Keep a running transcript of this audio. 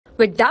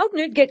With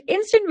Doubtnut, get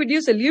instant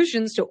video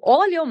solutions to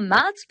all your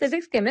maths,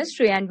 physics,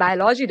 chemistry, and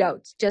biology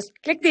doubts. Just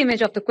click the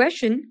image of the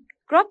question,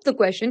 crop the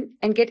question,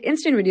 and get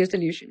instant video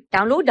solution.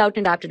 Download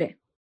Doubtnut app today.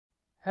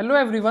 Hello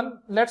everyone,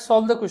 let's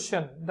solve the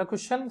question. The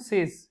question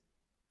says,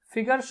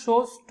 figure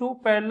shows two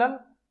parallel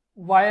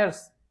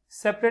wires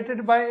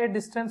separated by a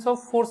distance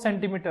of 4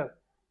 cm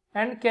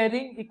and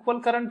carrying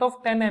equal current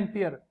of 10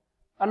 ampere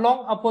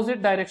along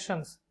opposite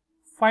directions.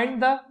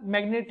 Find the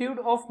magnitude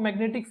of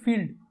magnetic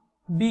field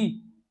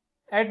B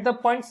at the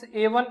points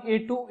A1,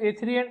 A2,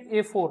 A3 and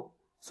A4.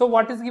 So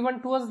what is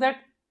given to us that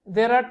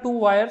there are two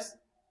wires,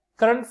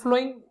 current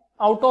flowing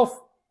out of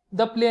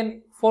the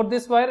plane for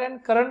this wire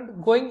and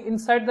current going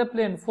inside the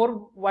plane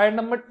for wire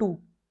number 2,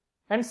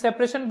 and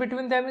separation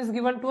between them is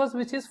given to us,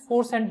 which is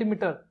 4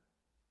 cm.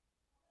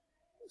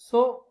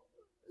 So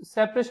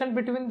separation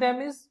between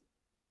them is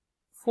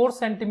 4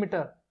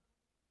 cm,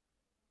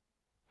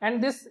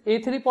 and this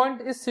A3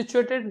 point is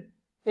situated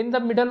in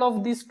the middle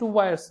of these two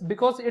wires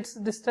because its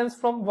distance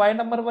from wire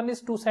number 1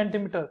 is 2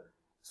 cm.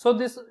 So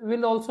this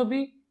will also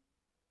be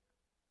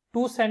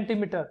 2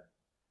 cm.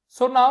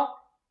 So now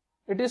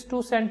it is 2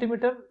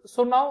 cm.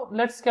 So now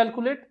let's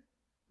calculate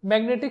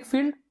magnetic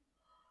field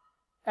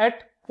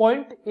at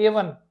point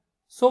A1.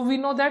 So we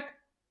know that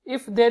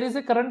if there is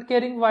a current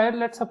carrying wire,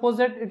 let's suppose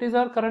that it is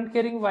our current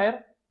carrying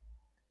wire,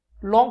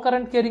 long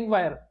current carrying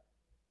wire.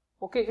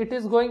 Okay, it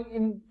is going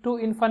into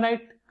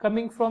infinite,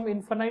 coming from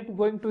infinite,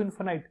 going to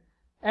infinite.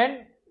 And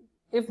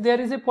if there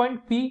is a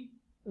point P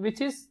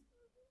which is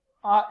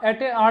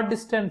at a r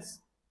distance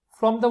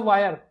from the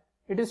wire,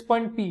 it is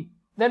point P,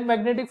 then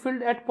magnetic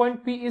field at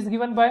point P is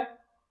given by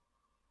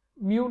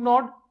mu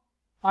naught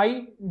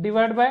I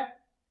divided by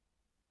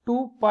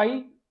 2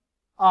 pi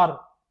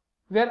r,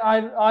 where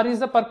r is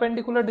the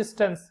perpendicular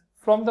distance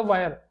from the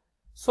wire.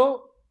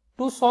 So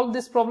to solve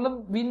this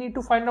problem, we need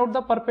to find out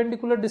the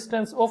perpendicular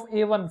distance of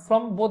A1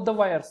 from both the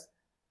wires.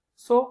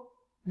 So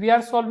we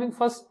are solving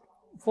first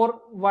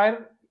for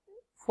wire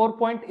for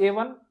point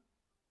A1.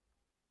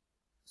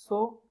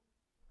 So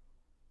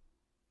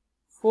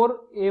for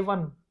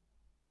A1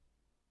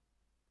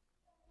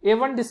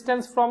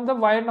 distance from the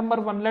wire number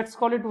 1, let's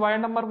call it wire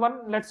number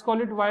 1, let's call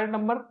it wire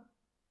number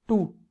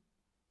 2.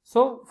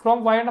 So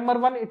from wire number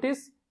 1 it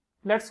is,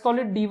 let's call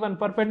it D1,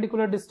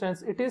 perpendicular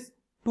distance, it is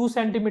 2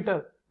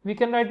 cm. We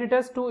can write it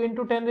as 2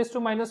 into 10 raised to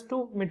minus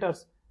 2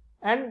 meters.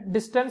 And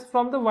distance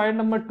from the wire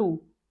number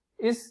 2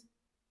 is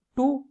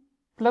 2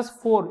 plus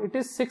 4, it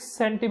is 6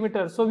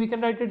 cm. So we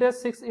can write it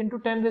as 6 into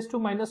 10 raised to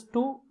minus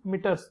 2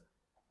 meters.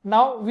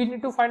 Now we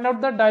need to find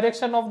out the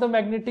direction of the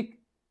magnetic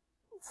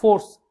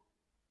force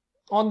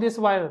on this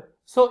wire.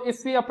 So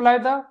if we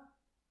apply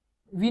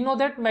we know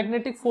that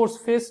magnetic force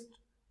faced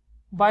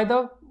by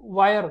the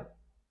wire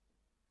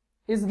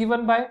is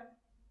given by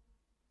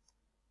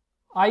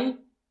I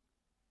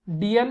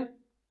dl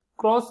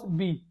cross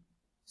B.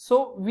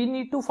 So we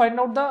need to find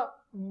out the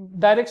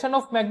direction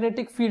of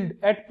magnetic field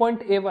at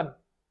point A1.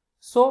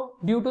 So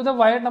due to the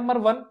wire number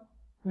 1,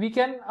 we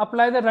can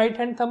apply the right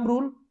hand thumb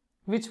rule,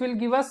 which will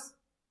give us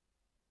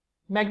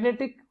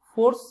magnetic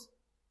force,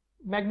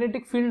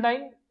 magnetic field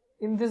line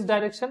in this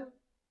direction.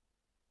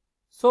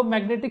 So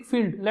magnetic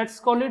field, let's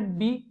call it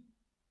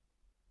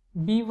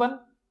B1,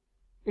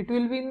 it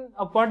will be in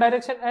upward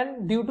direction,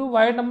 and due to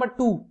wire number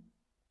 2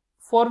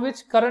 for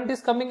which current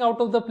is coming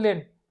out of the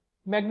plane,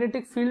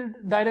 magnetic field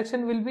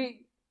direction will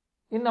be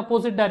in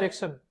opposite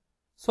direction.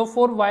 So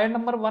for wire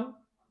number 1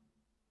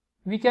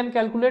 we can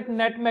calculate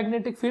net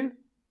magnetic field.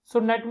 So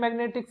net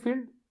magnetic field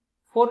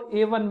for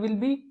A1 will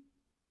be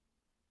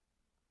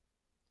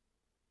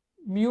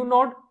mu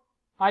naught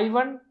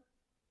I1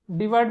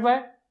 divided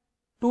by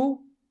 2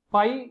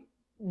 pi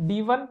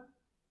D1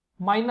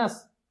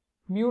 minus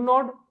mu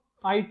naught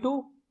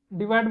I2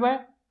 divided by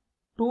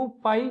 2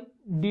 pi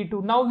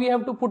D2. Now we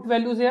have to put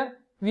values here.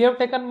 We have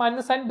taken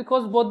minus sign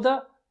because both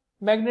the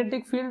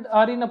magnetic field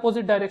are in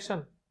opposite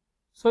direction.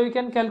 So you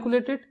can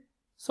calculate it.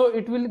 So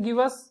it will give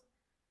us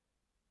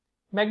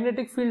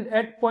magnetic field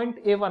at point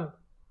A1.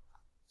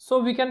 So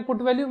we can put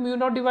value mu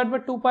naught divided by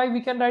 2 pi. We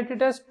can write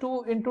it as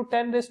 2 into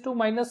 10 raised to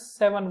minus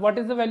 7. What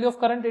is the value of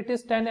current? It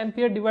is 10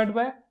 ampere divided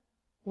by,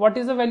 what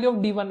is the value of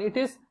D1? It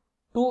is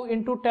 2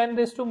 into 10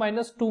 raised to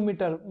minus 2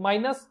 meter,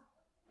 minus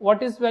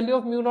what is value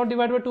of mu naught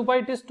divided by 2 pi?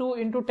 It is 2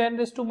 into 10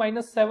 raised to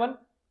minus 7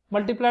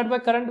 multiplied by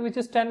current, which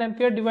is 10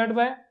 ampere divided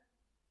by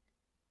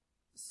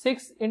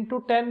 6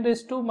 into 10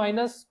 raised to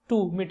minus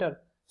 2 meter.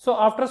 So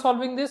after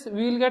solving this,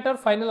 we will get our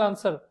final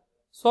answer.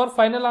 So our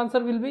final answer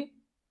will be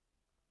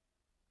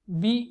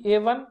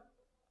BA1,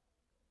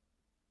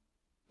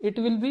 it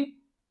will be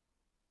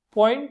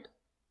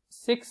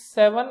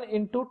 0.67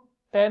 into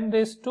 10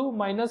 raised to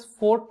minus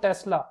 4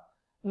 Tesla.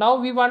 Now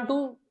we want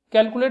to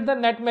calculate the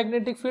net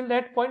magnetic field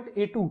at point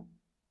A2.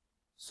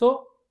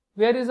 So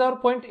where is our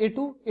point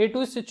A2?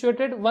 A2 is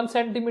situated 1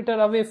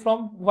 cm away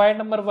from wire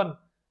number 1.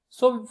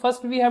 So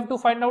first we have to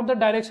find out the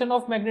direction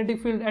of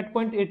magnetic field at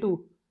point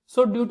A2.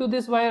 So due to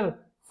this wire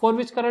for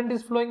which current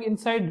is flowing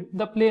inside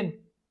the plane,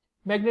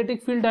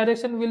 magnetic field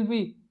direction will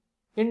be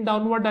in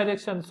downward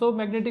direction. So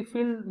magnetic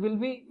field will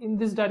be in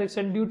this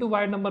direction due to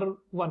wire number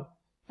 1,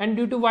 and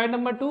due to wire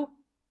number 2,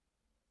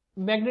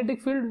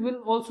 magnetic field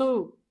will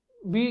also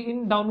be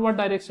in downward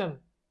direction.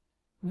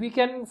 We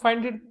can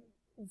find it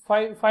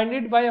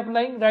by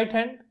applying right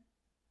hand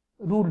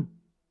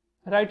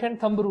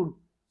thumb rule.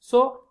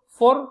 So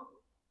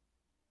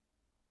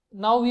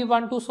now we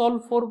want to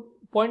solve for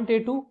point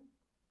A2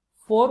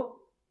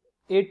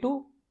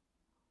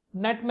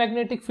 net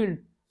magnetic field.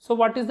 So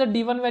what is the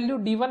D1 value?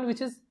 D1,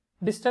 which is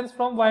distance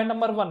from wire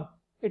number 1,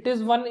 it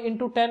is 1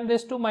 into 10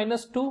 raised to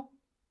minus 2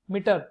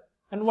 meter.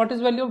 And what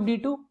is value of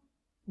D2?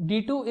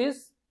 D2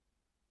 is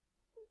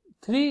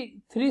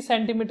 3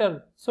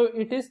 centimeter. So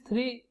it is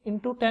 3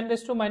 into 10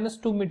 raised to minus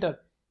 2 meter.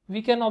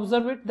 We can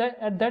observe it that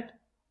at that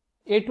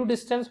A2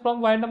 distance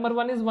from wire number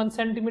 1 is 1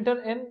 centimeter,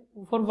 and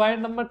for wire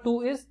number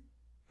 2 is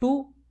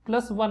 2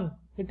 plus 1.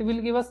 It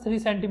will give us 3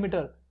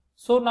 centimeter.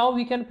 So now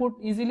we can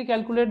easily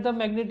calculate the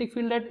magnetic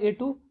field at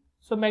A2.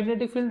 So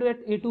magnetic field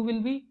at A2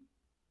 will be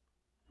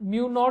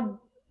mu naught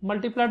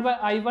multiplied by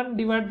I1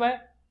 divided by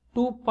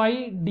 2 pi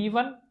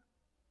D1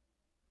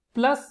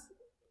 plus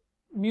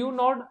mu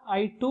naught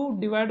I2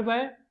 divided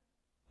by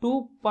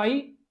 2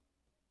 pi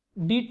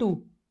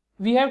D2.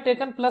 We have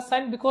taken plus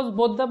sign because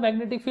both the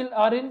magnetic field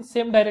are in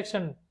same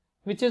direction,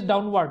 which is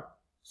downward.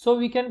 So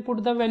we can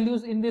put the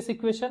values in this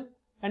equation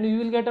and we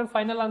will get our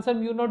final answer.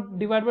 Mu naught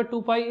divided by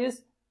 2 pi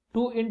is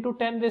 2 into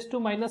 10 raised to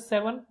minus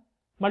 7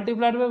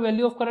 multiplied by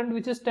value of current,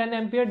 which is 10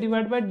 ampere,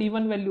 divided by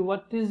D1 value.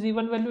 What is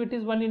D1 value? It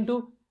is 1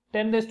 into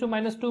 10 raised to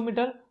minus 2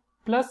 meter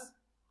plus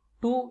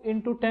 2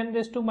 into 10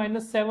 raised to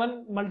minus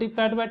 7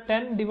 multiplied by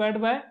 10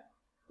 divided by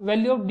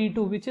value of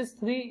D2, which is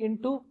 3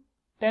 into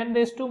 10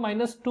 raised to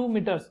minus 2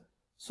 meters.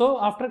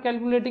 So after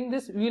calculating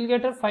this, we will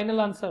get a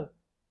final answer.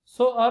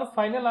 So our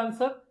final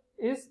answer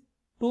is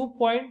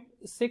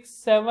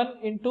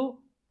 2.67 into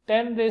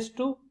 10 raised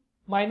to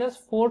minus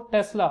 4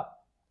 Tesla.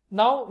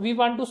 Now we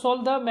want to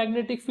solve the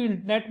magnetic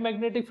field, net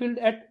magnetic field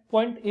at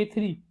point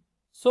A3.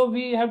 So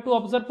we have to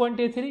observe point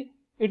A3.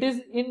 It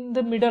is in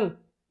the middle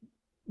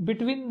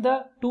between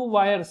the two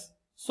wires.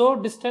 So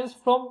distance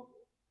from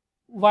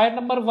wire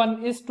number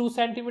 1 is 2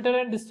 centimeter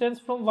and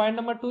distance from wire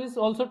number 2 is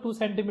also 2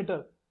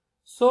 centimeter.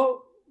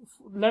 So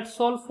let's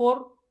solve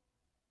for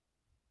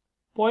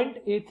point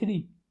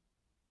A3.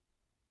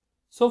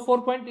 So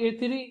for point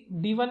A3,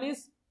 D1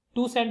 is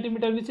 2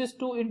 centimeter, which is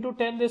 2 into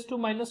 10 raised to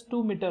minus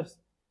 2 meters.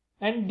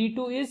 And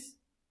D2 is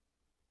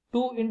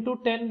 2 into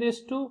 10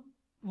 raised to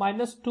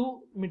minus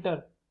 2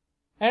 meter.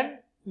 And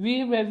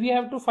we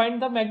have to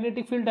find the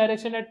magnetic field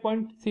direction at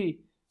point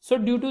 3. So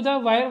due to the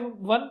wire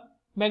 1,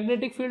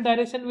 magnetic field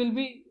direction will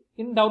be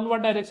in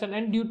downward direction,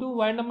 and due to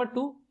wire number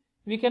 2,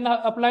 we can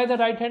apply the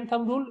right hand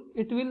thumb rule.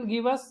 It will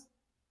give us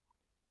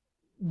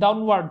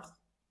downward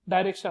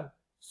direction.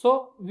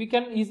 So we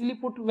can easily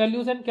put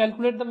values and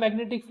calculate the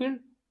magnetic field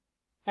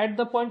at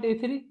the point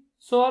A3.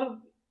 So our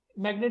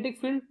magnetic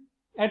field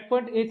at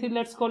point A3,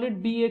 let's call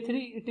it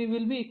BA3, it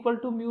will be equal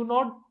to mu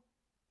naught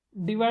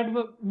divided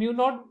by mu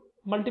naught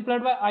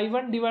multiplied by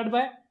I1 divided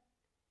by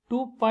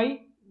 2 pi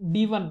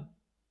D1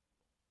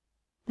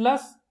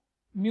 plus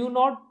mu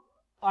naught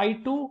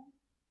I2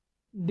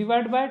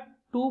 divided by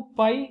 2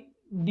 pi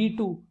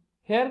D2.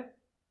 Here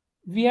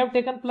we have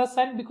taken plus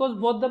sign because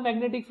both the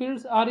magnetic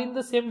fields are in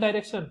the same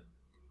direction.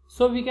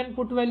 So we can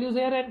put values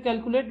here and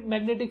calculate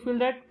magnetic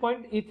field at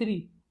point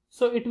A3.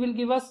 So it will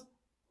give us,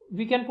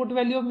 we can put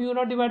value of mu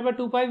naught divided by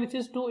 2 pi, which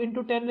is 2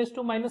 into 10 raised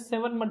to minus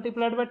 7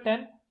 multiplied by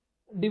 10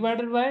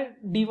 divided by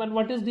D1.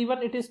 What is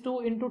D1? It is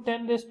 2 into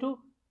 10 raised to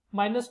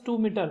minus 2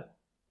 meter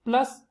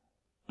plus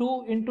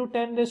 2 into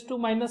 10 raised to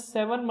minus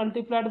 7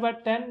 multiplied by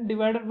 10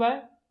 divided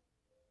by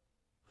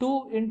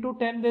 2 into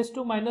 10 raised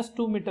to minus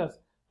 2 meters.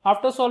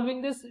 After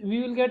solving this,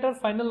 we will get our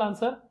final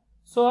answer.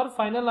 So our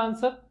final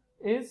answer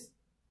is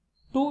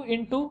 2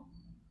 into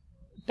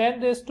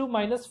 10 raised to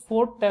minus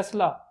 4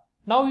 Tesla.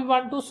 Now we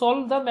want to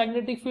solve the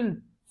magnetic field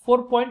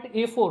for point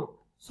A4.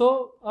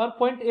 So our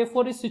point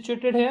A4 is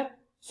situated here.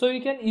 So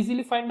you can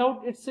easily find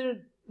out its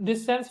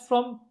distance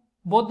from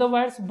both the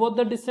wires. Both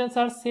the distance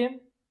are same.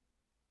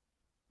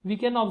 We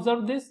can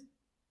observe this.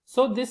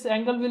 So this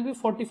angle will be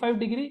 45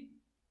 degree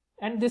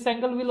and this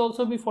angle will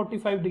also be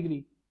 45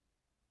 degree.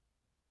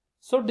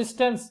 So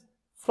distance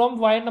from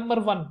wire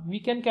number 1, we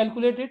can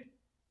calculate it.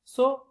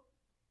 So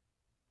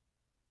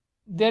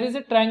there is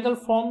a triangle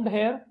formed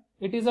here.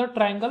 It is a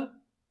triangle.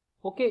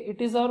 Okay,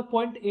 it is our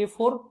point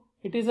A4.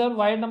 It is our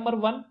wire number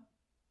 1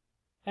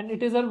 and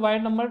it is our wire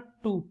number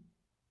 2.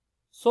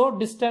 So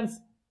distance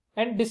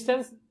and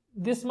distance,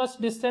 this much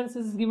distance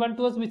is given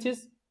to us, which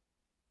is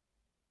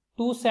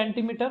 2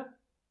 centimeter,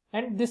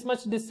 and this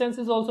much distance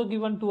is also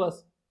given to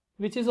us,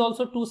 which is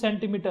also 2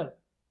 centimeter.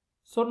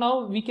 So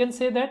now we can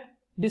say that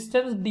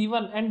distance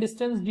D1 and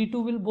distance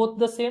D2 will both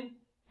the same,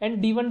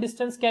 and D1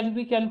 distance can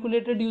be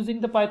calculated using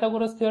the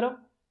Pythagoras theorem.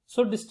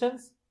 So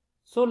distance,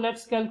 so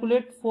let's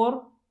calculate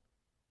for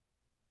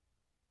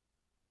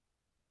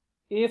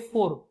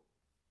A4.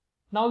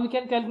 Now we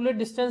can calculate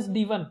distance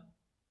D1,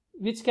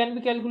 which can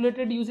be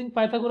calculated using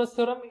Pythagoras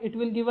theorem. It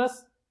will give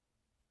us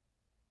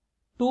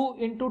 2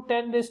 into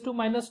 10 raised to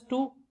minus 2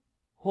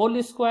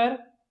 whole square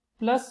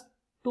plus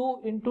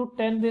 2 into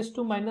 10 raised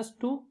to minus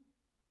 2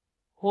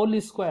 whole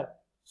square.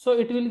 So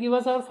it will give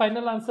us our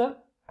final answer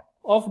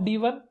of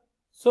D1.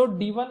 So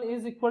D1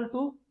 is equal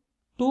to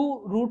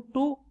 2 root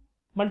 2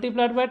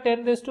 multiplied by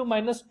 10 raised to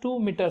minus 2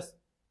 meters.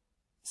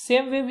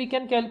 Same way we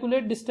can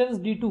calculate distance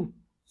D2.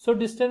 So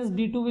distance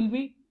D2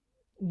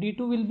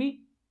 will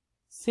be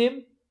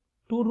same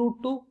 2 root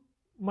 2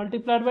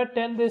 multiplied by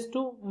 10 raised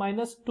to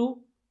minus 2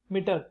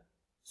 meter.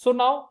 So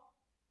now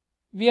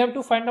we have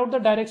to find out the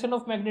direction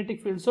of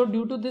magnetic field. So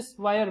due to this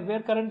wire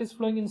where current is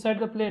flowing inside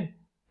the plane,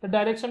 the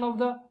direction of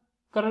the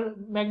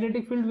current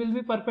magnetic field will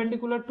be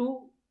perpendicular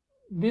to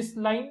this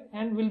line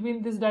and will be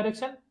in this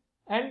direction,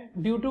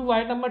 and due to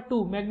wire number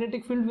 2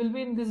 magnetic field will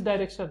be in this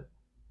direction.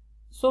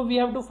 So we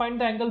have to find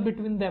the angle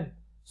between them.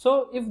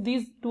 So if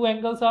these two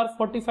angles are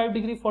 45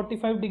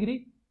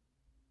 degree,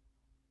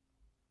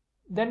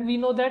 then we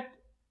know that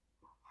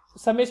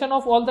summation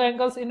of all the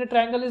angles in a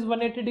triangle is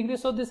 180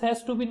 degrees, so this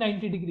has to be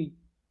 90 degree.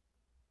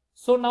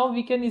 So now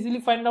we can easily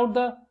find out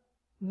the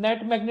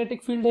net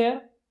magnetic field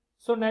here.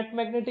 So net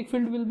magnetic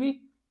field will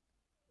be,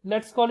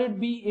 let's call it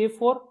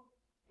BA4.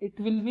 It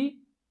will be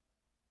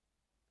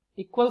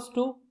equals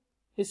to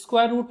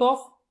square root of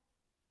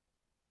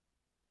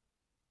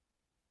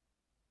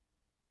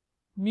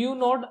mu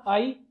naught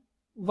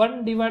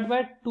I1 divided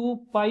by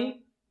 2 pi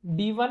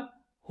D1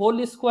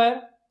 whole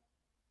square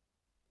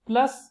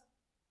plus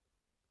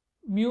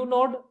mu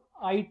naught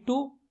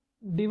I2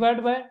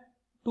 divided by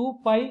 2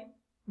 pi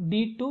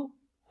D2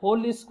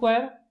 whole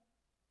square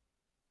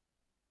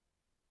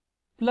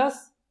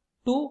plus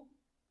 2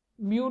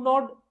 mu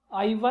naught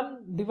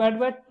I1 divided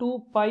by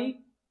 2 pi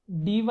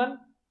D1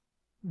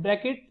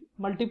 bracket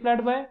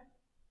multiplied by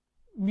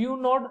mu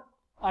naught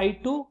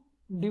I2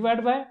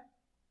 divided by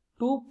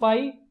 2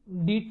 pi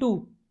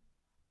D2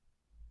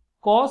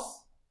 cos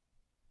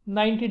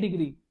 90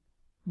 degree,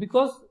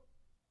 because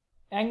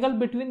angle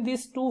between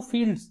these two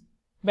fields,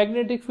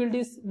 magnetic field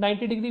is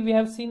 90 degree. We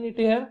have seen it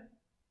here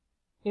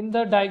in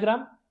the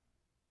diagram.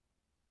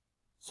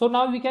 So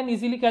now we can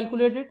easily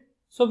calculate it.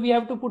 So we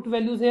have to put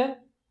values here.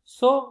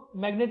 So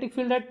magnetic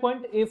field at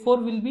point A4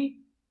 will be,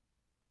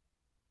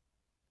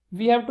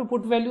 we have to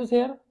put values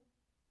here,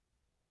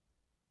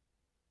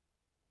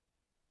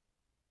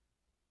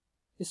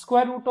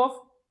 square root of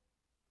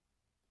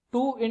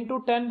 2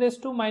 into 10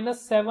 raised to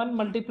minus 7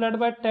 multiplied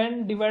by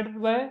 10 divided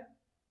by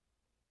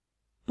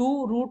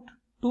 2 root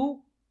 2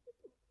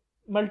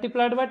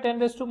 multiplied by 10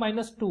 raised to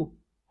minus 2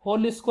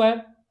 whole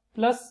square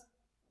plus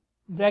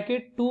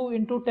bracket 2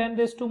 into 10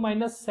 raised to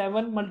minus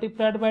 7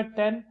 multiplied by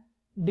 10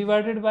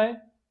 divided by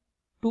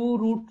 2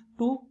 root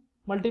 2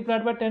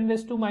 multiplied by 10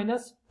 raised to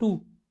minus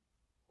 2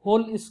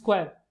 whole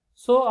square.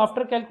 So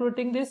after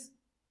calculating this,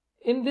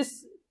 in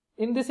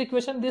this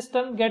equation this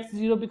term gets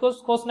 0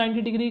 because cos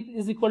 90 degree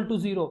is equal to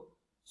 0.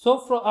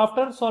 So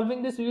after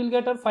solving this we will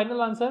get our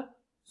final answer.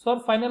 So our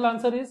final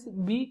answer is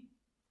B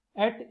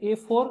at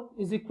A4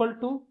 is equal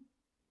to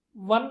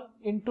 1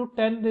 into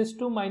 10 raised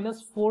to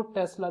minus 4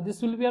 Tesla.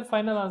 This will be our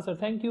final answer.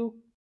 Thank you.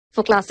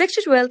 For class 6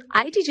 to 12,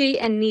 IIT JEE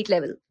and NEET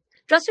level.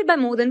 Trusted by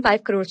more than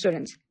 5 crore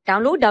students.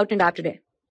 Download Doubtnut app today.